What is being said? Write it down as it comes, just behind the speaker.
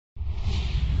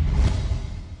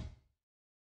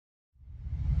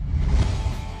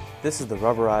This is the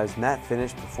Rubberized Matte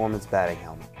Finish Performance Batting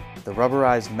Helmet. The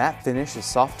Rubberized matte finish is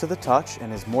soft to the touch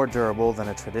and is more durable than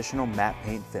a traditional matte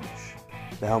paint finish.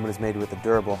 The helmet is made with a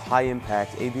durable,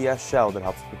 high-impact ABS shell that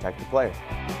helps protect the player.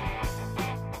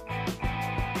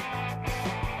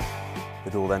 The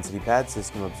dual-density pad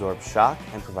system absorbs shock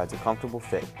and provides a comfortable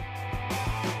fit.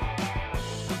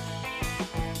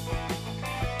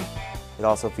 It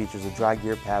also features a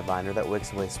DRI-GEAR pad liner that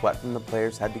wicks away sweat from the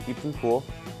player's head to keep them cool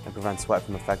and prevents sweat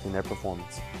from affecting their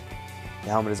performance. The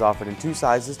helmet is offered in 2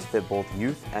 sizes to fit both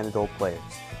youth and adult players.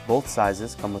 Both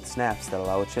sizes come with snaps that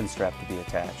allow a chin strap to be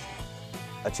attached.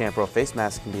 A Champro face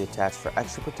mask can be attached for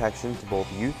extra protection to both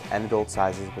youth and adult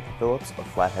sizes with a Phillips or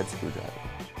flathead screwdriver.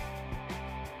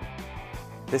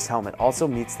 This helmet also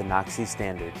meets the NOC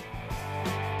standard.